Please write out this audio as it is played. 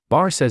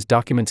Barr says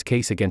documents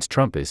case against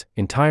Trump is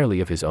entirely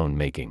of his own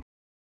making.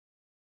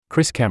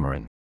 Chris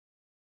Cameron.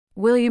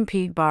 William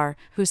P. Barr,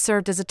 who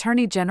served as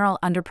Attorney General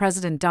under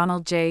President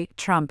Donald J.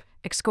 Trump,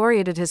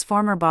 excoriated his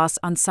former boss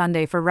on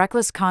Sunday for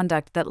reckless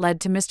conduct that led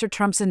to Mr.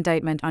 Trump's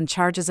indictment on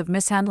charges of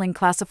mishandling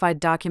classified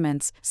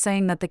documents,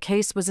 saying that the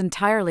case was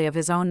entirely of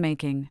his own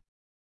making.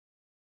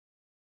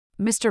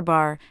 Mr.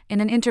 Barr,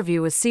 in an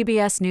interview with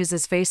CBS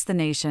News' Face the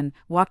Nation,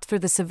 walked through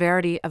the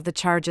severity of the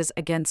charges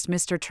against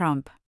Mr.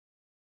 Trump.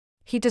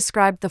 He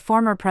described the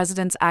former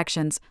president's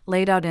actions,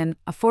 laid out in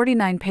a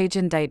 49-page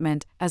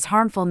indictment, as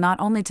harmful not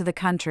only to the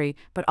country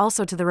but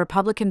also to the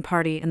Republican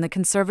Party and the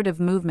conservative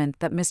movement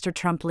that Mr.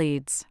 Trump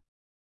leads.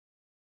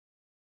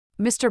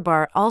 Mr.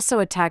 Barr also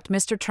attacked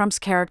Mr. Trump's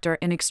character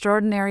in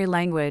extraordinary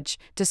language,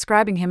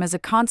 describing him as a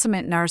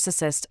consummate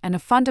narcissist and a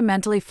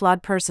fundamentally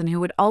flawed person who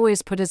would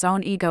always put his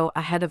own ego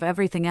ahead of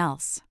everything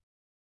else.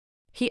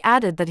 He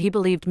added that he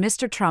believed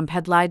Mr. Trump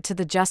had lied to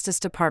the Justice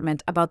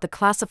Department about the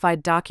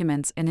classified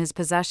documents in his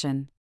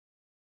possession.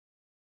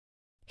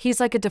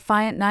 He's like a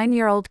defiant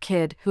 9-year-old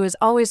kid who is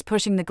always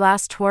pushing the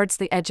glass towards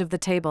the edge of the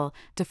table,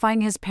 defying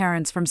his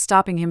parents from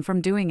stopping him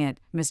from doing it,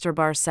 Mr.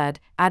 Barr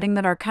said, adding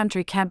that our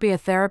country can't be a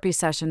therapy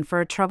session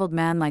for a troubled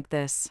man like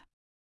this.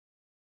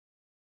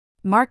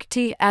 Mark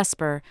T.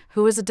 Esper,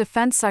 who was a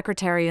defense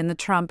secretary in the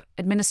Trump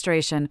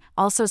administration,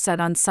 also said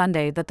on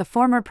Sunday that the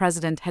former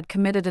president had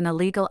committed an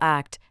illegal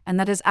act and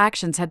that his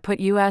actions had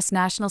put U.S.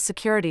 national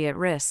security at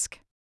risk.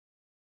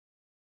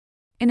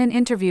 In an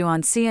interview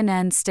on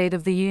CNN's State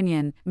of the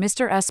Union,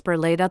 Mr. Esper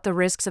laid out the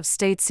risks of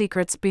state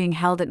secrets being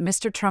held at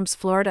Mr. Trump's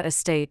Florida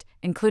estate,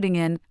 including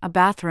in a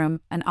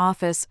bathroom, an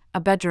office, a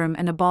bedroom,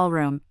 and a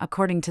ballroom,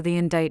 according to the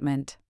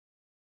indictment.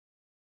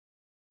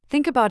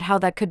 Think about how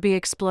that could be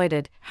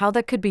exploited, how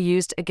that could be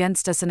used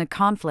against us in a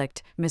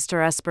conflict,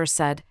 Mr. Esper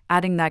said,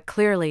 adding that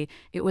clearly,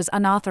 it was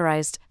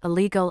unauthorized,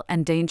 illegal,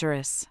 and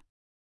dangerous.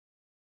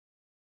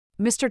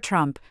 Mr.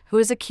 Trump, who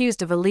is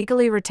accused of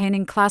illegally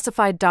retaining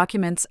classified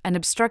documents and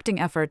obstructing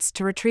efforts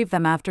to retrieve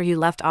them after he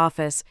left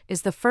office,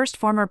 is the first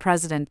former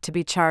president to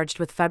be charged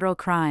with federal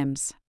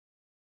crimes.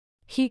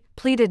 He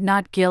pleaded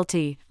not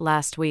guilty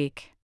last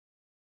week.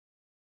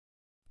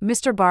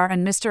 Mr. Barr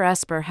and Mr.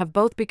 Esper have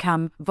both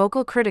become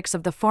vocal critics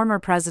of the former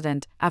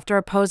president after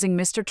opposing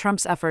Mr.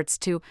 Trump's efforts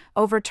to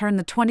overturn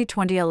the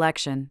 2020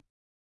 election.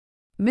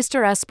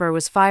 Mr. Esper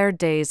was fired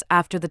days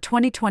after the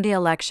 2020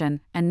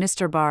 election, and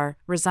Mr. Barr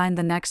resigned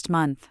the next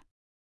month.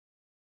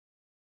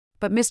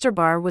 But Mr.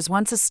 Barr was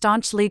once a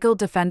staunch legal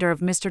defender of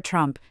Mr.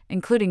 Trump,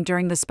 including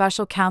during the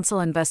special counsel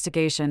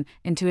investigation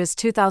into his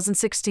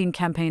 2016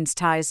 campaign's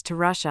ties to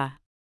Russia.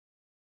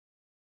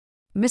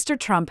 Mr.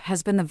 Trump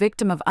has been the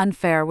victim of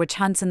unfair witch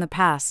hunts in the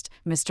past,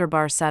 Mr.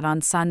 Barr said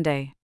on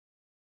Sunday.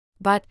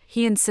 But,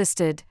 he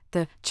insisted,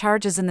 the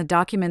charges in the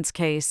documents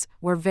case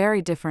were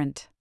very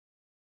different.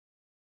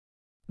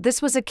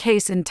 This was a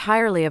case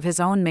entirely of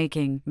his own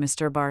making,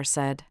 Mr. Barr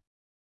said.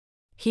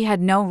 He had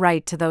no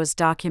right to those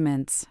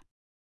documents.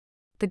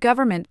 The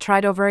government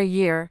tried over a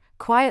year,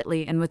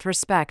 quietly and with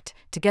respect,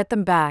 to get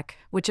them back,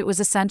 which it was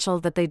essential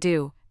that they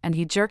do, and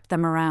he jerked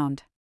them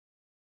around.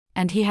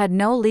 And he had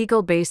no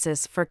legal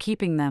basis for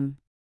keeping them.